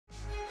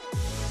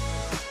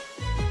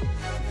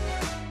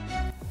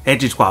Hey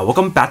G Squad,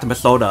 welcome back to an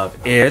episode of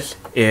Is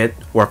It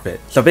Worth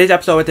It? So today's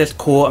episode with this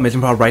cool amazing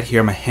product right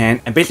here in my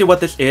hand, and basically what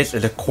this is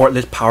a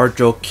cordless power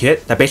drill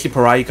kit that basically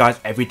provides you guys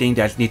everything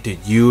that you need to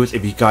use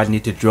if you guys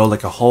need to drill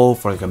like a hole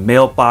for like a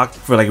mailbox,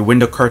 for like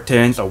window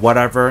curtains or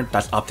whatever.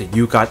 That's up to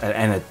you guys at the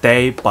end of the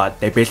day, but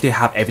they basically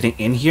have everything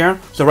in here.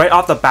 So right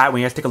off the bat,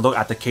 when you guys take a look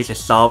at the case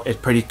itself,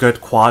 it's pretty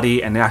good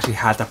quality and it actually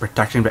has the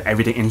protection with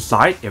everything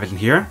inside if it's in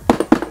here.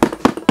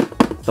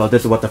 So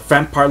this is what the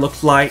front part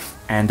looks like,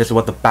 and this is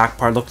what the back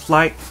part looks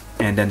like,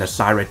 and then the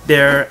side right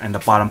there and the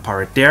bottom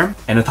part right there.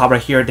 And the top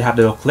right here, they have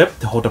the little clip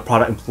to hold the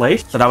product in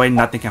place, so that way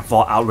nothing can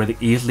fall out really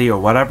easily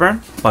or whatever.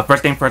 But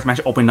first thing first, I'm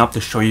actually opening up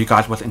to show you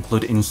guys what's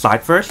included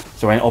inside first.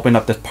 So I'm gonna open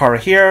up this part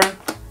right here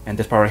and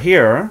this part right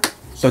here.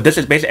 So this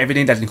is basically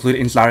everything that's included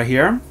inside right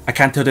here. I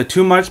can't tilt it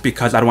too much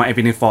because I don't want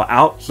everything to fall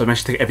out. So I'm going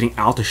to take everything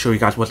out to show you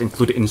guys what's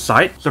included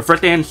inside. So first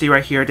thing you can see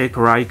right here, they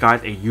provide you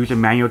guys a user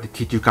manual to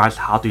teach you guys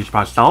how to use the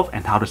product itself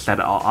and how to set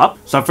it all up.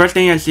 So first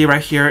thing you can see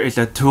right here is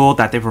a tool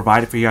that they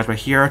provided for you guys right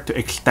here to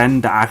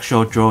extend the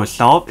actual drill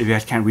itself if you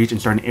guys can't reach in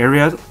certain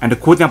areas. And the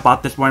cool thing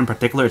about this one in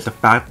particular is the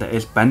fact that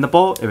it's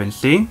bendable, if you can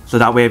see. So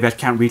that way if you guys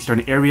can't reach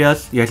certain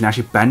areas, you guys can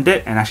actually bend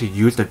it and actually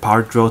use the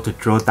power drill to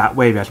drill that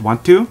way if you guys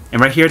want to.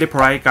 And right here, they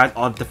provide you guys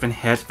all the different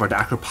heads for the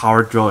actual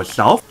power drill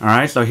itself.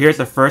 Alright, so here's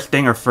the first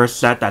thing or first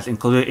set that's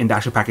included in the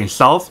actual package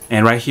itself,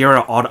 and right here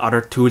are all the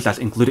other tools that's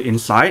included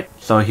inside.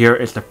 So here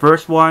is the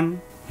first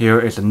one,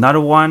 here is another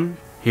one,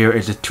 here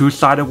is a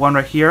two-sided one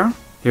right here,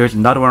 here's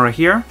another one right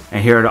here,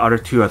 and here are the other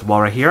two as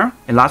well right here.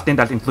 And last thing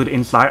that's included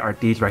inside are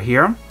these right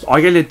here. So all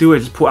you gotta do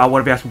is just pull out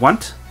whatever you guys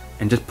want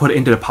and just put it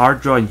into the power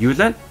drill and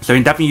use it. So you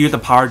can definitely use the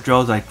power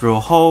drill to like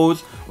drill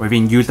holes, or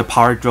even use the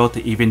power drill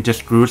to even just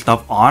screw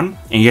stuff on.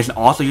 And you guys can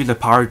also use the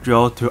power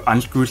drill to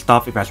unscrew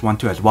stuff if you guys want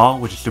to as well,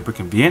 which is super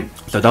convenient.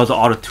 So those are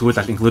all the tools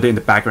that's included in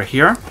the bag right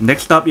here.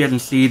 Next up, you guys can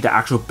see the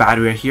actual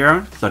battery right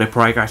here. So they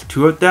provide you guys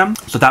two of them,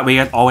 so that way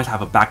you guys always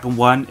have a backup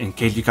one in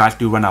case you guys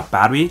do run out of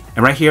battery.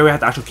 And right here we have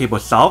the actual cable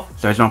itself,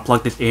 so you just want to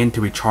plug this in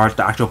to recharge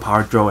the actual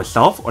power drill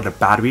itself or the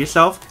battery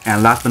itself.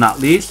 And last but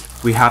not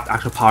least, we have the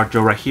actual power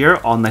drill right here,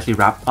 all nicely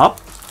wrapped up.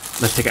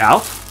 Let's take it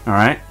out.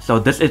 Alright, so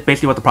this is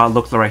basically what the product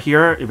looks like right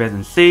here. If you guys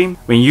can see,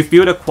 when you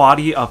feel the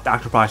quality of the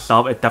actual product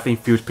itself, it definitely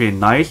feels pretty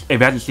nice. If you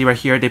guys can see right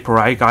here, they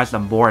provide you guys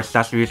some more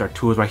accessories or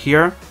tools right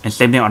here, and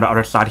same thing on the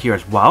other side here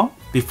as well.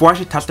 Before I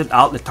should test it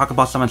out, let's talk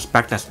about some of the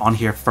specs that's on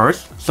here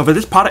first. So for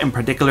this product in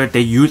particular,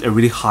 they use a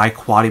really high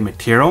quality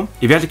material.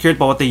 If you guys are curious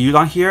about what they use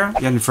on here,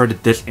 you can refer to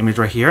this image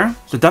right here.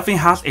 So it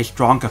definitely has a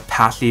strong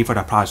capacity for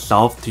the product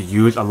itself to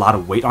use a lot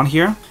of weight on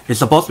here. It's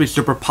supposed to be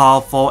super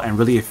powerful and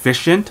really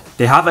efficient.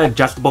 They have an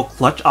adjustable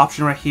clutch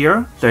option right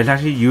here. So you can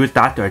actually use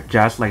that to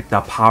adjust like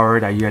the power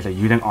that you guys are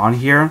using on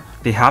here.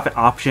 They have an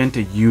option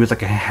to use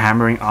like a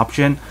hammering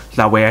option, so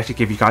that way I actually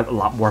give you guys a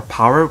lot more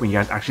power when you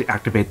guys actually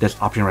activate this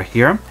option right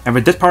here. And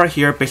with this part right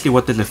here, basically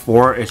what this is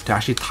for is to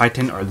actually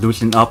tighten or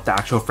loosen up the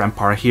actual front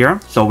part right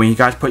here. So when you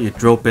guys put your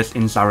drill bits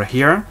inside right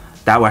here,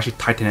 that will actually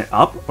tighten it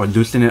up or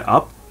loosen it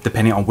up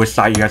depending on which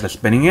side you guys are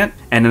spinning it.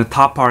 And in the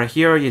top part right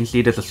here, you can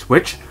see there's a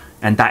switch,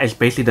 and that is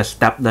basically the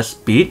stepless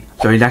speed.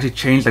 So you can actually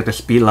change like the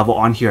speed level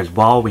on here as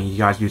well when you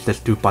guys use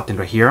this two buttons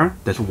right here.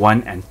 There's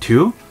 1 and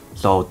 2.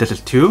 So this is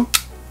 2.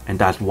 And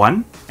that's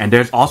 1. And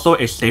there's also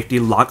a safety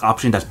lock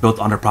option that's built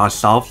on the product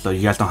itself, so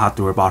you guys don't have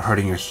to worry about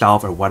hurting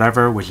yourself or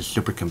whatever, which is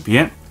super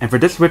convenient. And for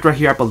this switch right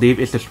here, I believe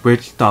it's to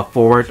switch the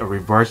forward or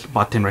reverse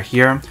button right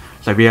here.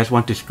 So if you guys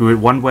want to screw it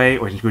one way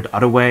or screw it the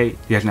other way, you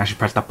guys can actually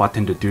press that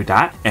button to do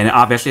that. And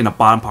obviously in the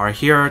bottom part right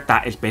here,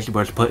 that is basically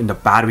where it's put in the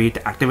battery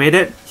to activate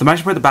it. So I'm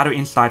actually put the battery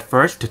inside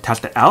first to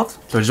test it out.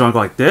 So I just want to go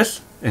like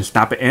this and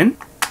snap it in.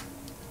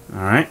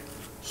 Alright.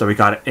 So we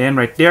got it in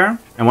right there,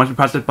 and once we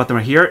press this button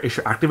right here, it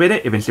should activate it.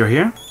 If you can see right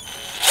here,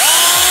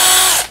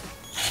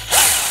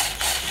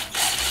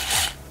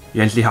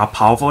 you can see how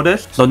powerful it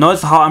is. So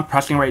notice how I'm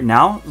pressing right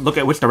now. Look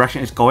at which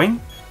direction it's going.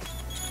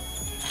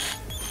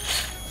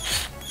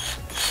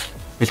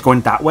 It's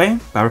going that way.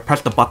 If I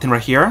press the button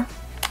right here,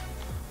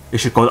 it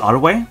should go the other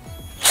way.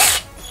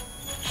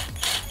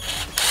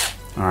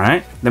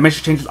 Alright, let me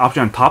just change this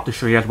option on top to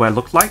show you guys what it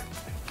looks like.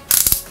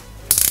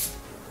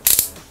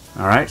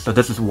 Alright, so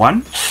this is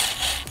 1.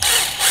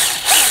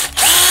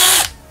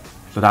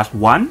 So that's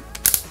 1.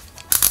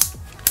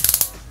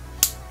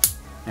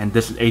 And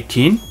this is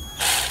 18. So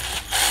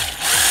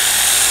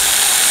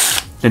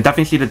you can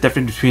definitely see the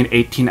difference between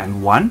 18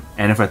 and 1.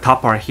 And for the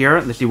top part here,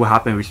 let's see what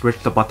happens when we switch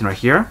the button right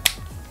here.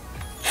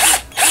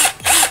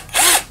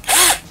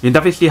 You can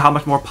definitely see how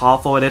much more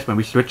powerful it is when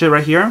we switch it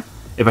right here.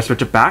 If I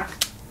switch it back,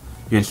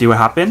 you can see what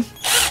happens.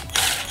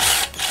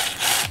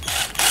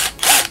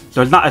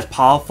 So it's not as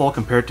powerful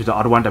compared to the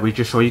other one that we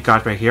just showed you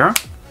guys right here.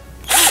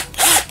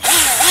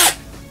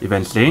 You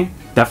can see,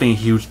 definitely a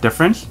huge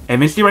difference.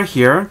 And you can see right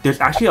here, there's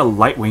actually a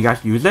light when you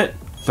guys use it.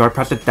 So I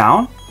press it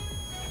down,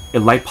 a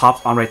light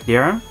pops on right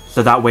there.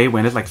 So that way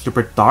when it's like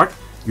super dark,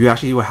 you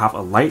actually will have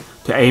a light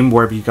to aim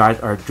wherever you guys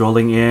are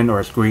drilling in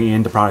or screwing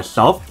in the product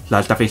itself. So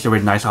that's definitely super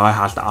nice how it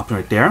has the option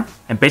right there.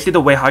 And basically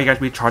the way how you guys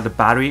recharge the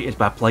battery is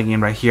by plugging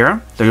in right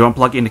here. So you want to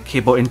plug in the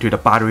cable into the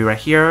battery right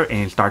here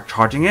and start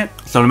charging it.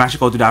 So let me actually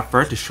go do that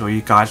first to show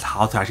you guys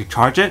how to actually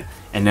charge it.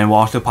 And then we'll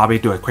also probably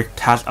do a quick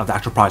test of the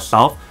actual product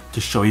itself to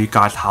show you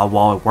guys how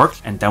well it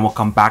works, and then we'll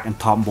come back and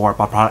talk more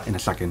about product in a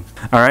second.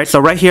 Alright, so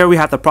right here we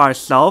have the product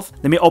itself.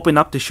 Let me open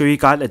up to show you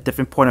guys a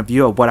different point of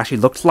view of what it actually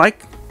looks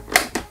like.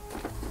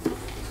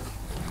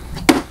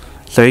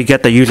 So you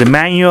get the user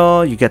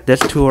manual, you get this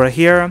tool right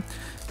here,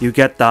 you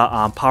get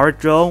the power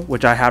drill,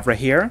 which I have right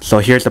here. So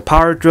here's the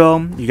power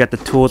drill, you get the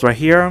tools right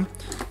here,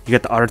 you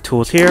get the other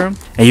tools here,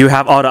 and you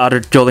have all the other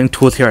drilling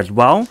tools here as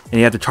well. And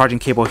you have the charging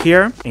cable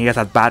here, and you guys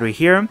have battery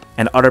here,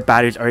 and other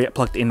batteries are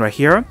plugged in right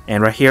here.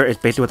 And right here is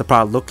basically what the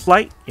product looks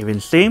like, you can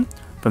see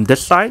from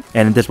this side,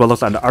 and this is what it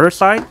looks on the other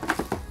side.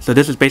 So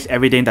this is basically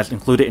everything that's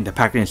included in the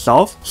packaging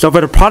itself. So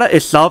for the product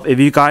itself, if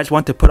you guys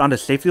want to put on the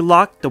safety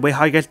lock, the way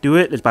how you guys do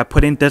it is by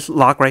putting this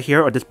lock right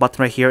here or this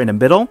button right here in the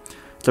middle.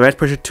 So if you guys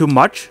push it too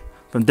much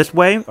from this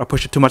way or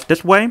push it too much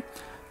this way,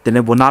 then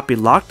it will not be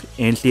locked,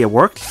 and see it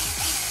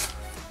works.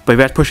 But if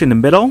you guys push it in the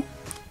middle,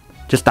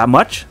 just that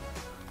much,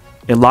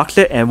 it locks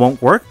it and it won't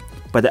work.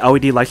 But the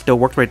LED light still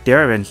works right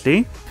there, you can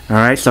see.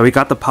 Alright, so we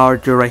got the power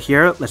drill right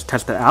here. Let's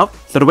test it out.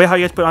 So the way how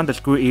you guys put on the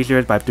screw easier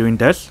is by doing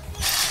this.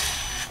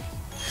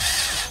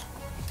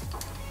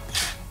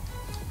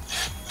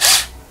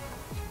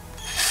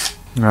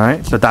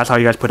 Alright, so that's how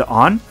you guys put it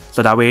on.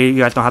 So that way you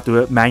guys don't have to do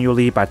it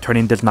manually by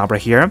turning this knob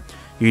right here.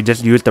 You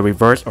just use the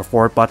reverse or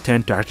forward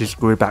button to actually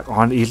screw it back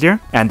on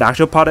easier. And the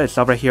actual product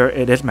itself right here,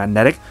 it is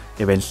magnetic.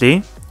 You can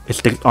see it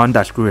sticks on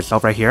that screw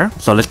itself right here.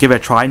 So let's give it a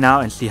try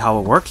now and see how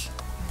it works.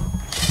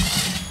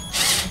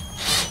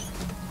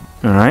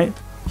 Alright,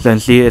 so you can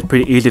see it's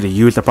pretty easy to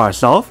use the product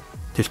itself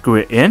to screw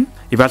it in.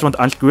 If you guys want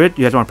to unscrew it,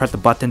 you guys want to press the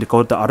button to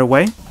go the other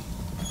way.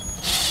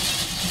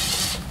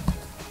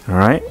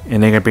 Alright,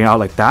 and then you can bring it out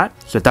like that.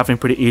 So it's definitely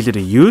pretty easy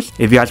to use.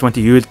 If you guys want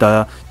to use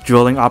the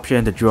drilling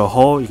option to drill a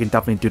hole, you can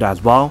definitely do that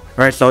as well.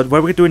 Alright, so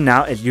what we're doing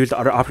now is use the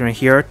other option right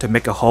here to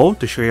make a hole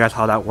to show you guys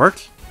how that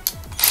works.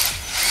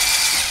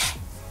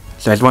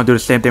 So I just want to do the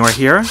same thing right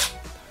here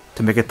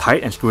to make it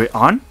tight and screw it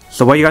on.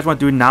 So what you guys want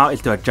to do now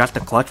is to adjust the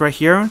clutch right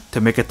here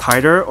to make it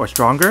tighter or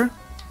stronger.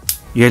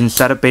 You can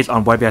set it based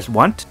on what you guys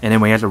want, and then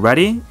when you guys are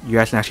ready, you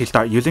guys can actually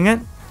start using it.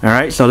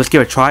 Alright, so let's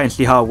give it a try and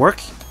see how it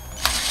works.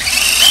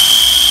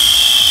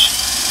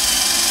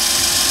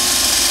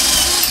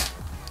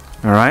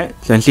 Alright,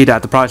 so you can see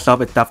that the product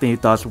itself, it definitely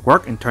does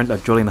work in terms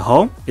of drilling the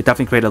hole. It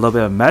definitely created a little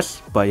bit of a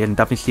mess, but you can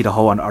definitely see the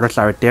hole on the other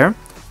side right there.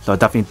 So it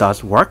definitely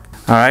does work.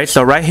 Alright,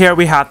 so right here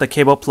we have the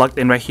cable plugged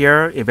in right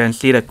here. You can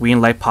see the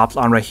green light pops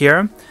on right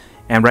here.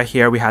 And right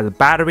here we have the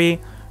battery.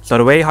 So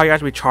the way how you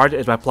guys recharge it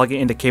is by plugging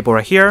in the cable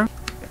right here.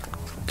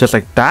 Just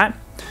like that.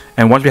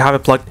 And once we have it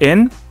plugged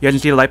in, you guys can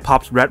see the light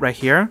pops red right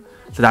here.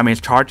 So that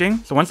means charging.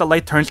 So once the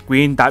light turns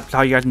green, that's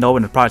how you guys know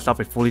when the product itself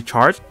is fully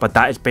charged. But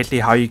that is basically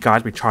how you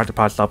guys recharge the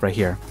product itself right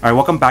here. Alright,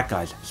 welcome back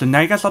guys. So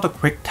now you guys saw the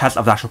quick test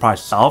of the actual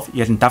product itself. You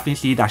guys can definitely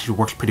see it actually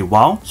works pretty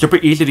well. Super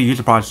easy to use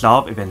the product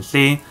itself. If you can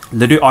see,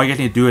 literally all you guys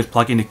need to do is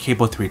plug in the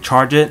cable to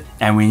recharge it.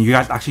 And when you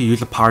guys actually use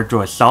the power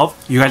drill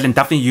itself, you guys can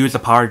definitely use the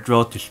power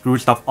drill to screw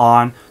stuff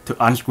on,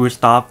 to unscrew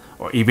stuff,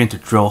 or even to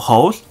drill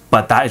holes.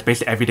 But that is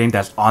basically everything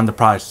that's on the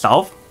product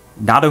itself.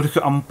 Now that we do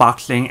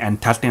unboxing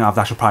and testing of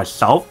the actual product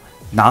itself,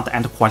 now to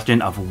answer the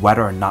question of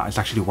whether or not it's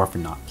actually worth or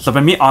not. So for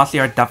me, honestly,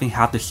 I definitely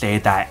have to say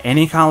that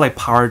any kind of like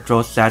power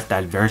drill set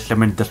that is very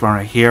similar to this one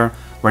right here,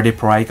 where they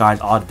provide you guys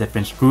all the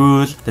different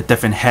screws, the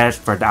different heads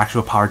for the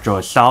actual power drill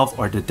itself,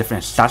 or the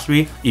different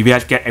accessory. If you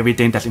guys get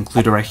everything that's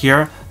included right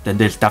here, then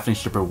this is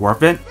definitely super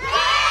worth it.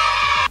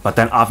 But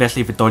then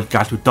obviously for those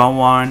guys who don't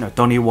want or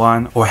don't need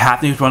one or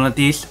have to use one of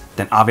these,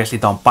 then obviously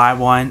don't buy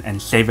one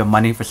and save your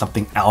money for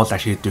something else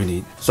that you do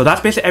need. So that's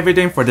basically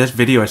everything for this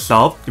video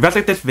itself. If you guys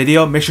like this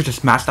video, make sure to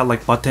smash that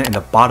like button in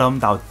the bottom.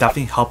 That will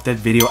definitely help this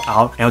video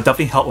out, and it will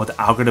definitely help with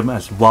the algorithm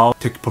as well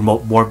to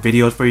promote more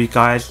videos for you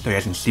guys so you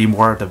guys can see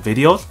more of the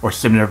videos or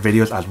similar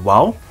videos as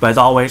well. But as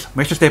always,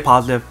 make sure to stay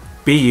positive,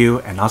 be you,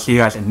 and I'll see you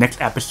guys in the next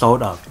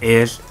episode of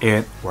Is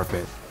It Worth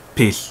It?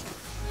 Peace.